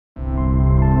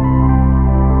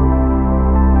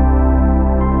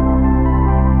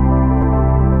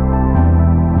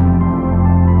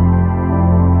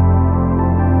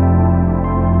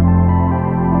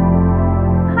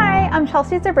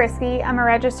Chelsea Zabriskie. I'm a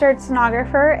registered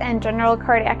sonographer in general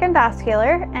cardiac and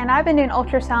vascular, and I've been doing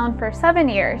ultrasound for 7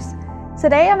 years.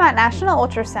 Today I'm at National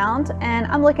Ultrasound, and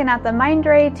I'm looking at the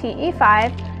Mindray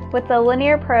TE5 with the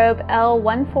linear probe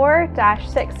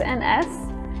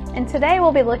L14-6NS, and today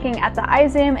we'll be looking at the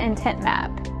iZoom and tint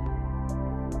map.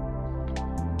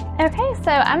 Okay,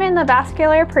 so I'm in the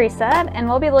vascular preset, and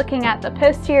we'll be looking at the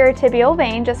posterior tibial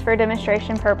vein just for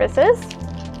demonstration purposes.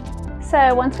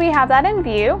 So once we have that in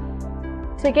view,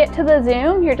 to get to the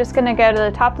zoom, you're just going to go to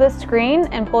the top of the screen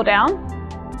and pull down.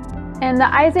 In the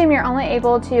iZoom, you're only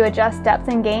able to adjust depth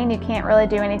and gain. You can't really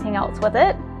do anything else with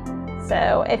it.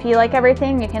 So if you like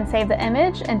everything, you can save the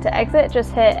image, and to exit,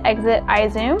 just hit Exit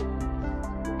iZoom.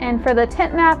 And for the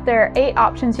tint map, there are 8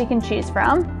 options you can choose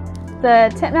from.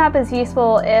 The tint map is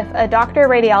useful if a doctor or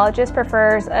radiologist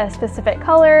prefers a specific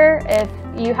color, if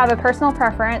you have a personal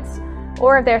preference,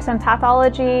 or if there's some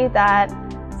pathology that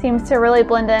seems to really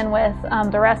blend in with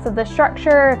the rest of the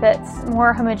structure. If it's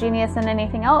more homogeneous than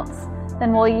anything else,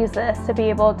 then we'll use this to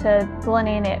be able to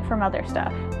delineate it from other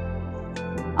stuff.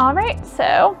 All right,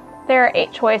 so there are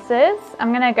 8 choices.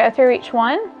 I'm gonna go through each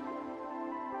one,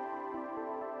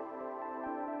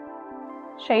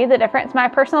 show you the difference. My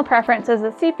personal preference is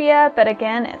the sepia, but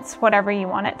again, it's whatever you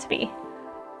want it to be.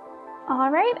 All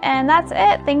right, and that's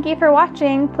it. Thank you for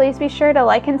watching. Please be sure to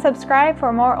like and subscribe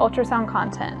for more ultrasound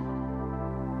content.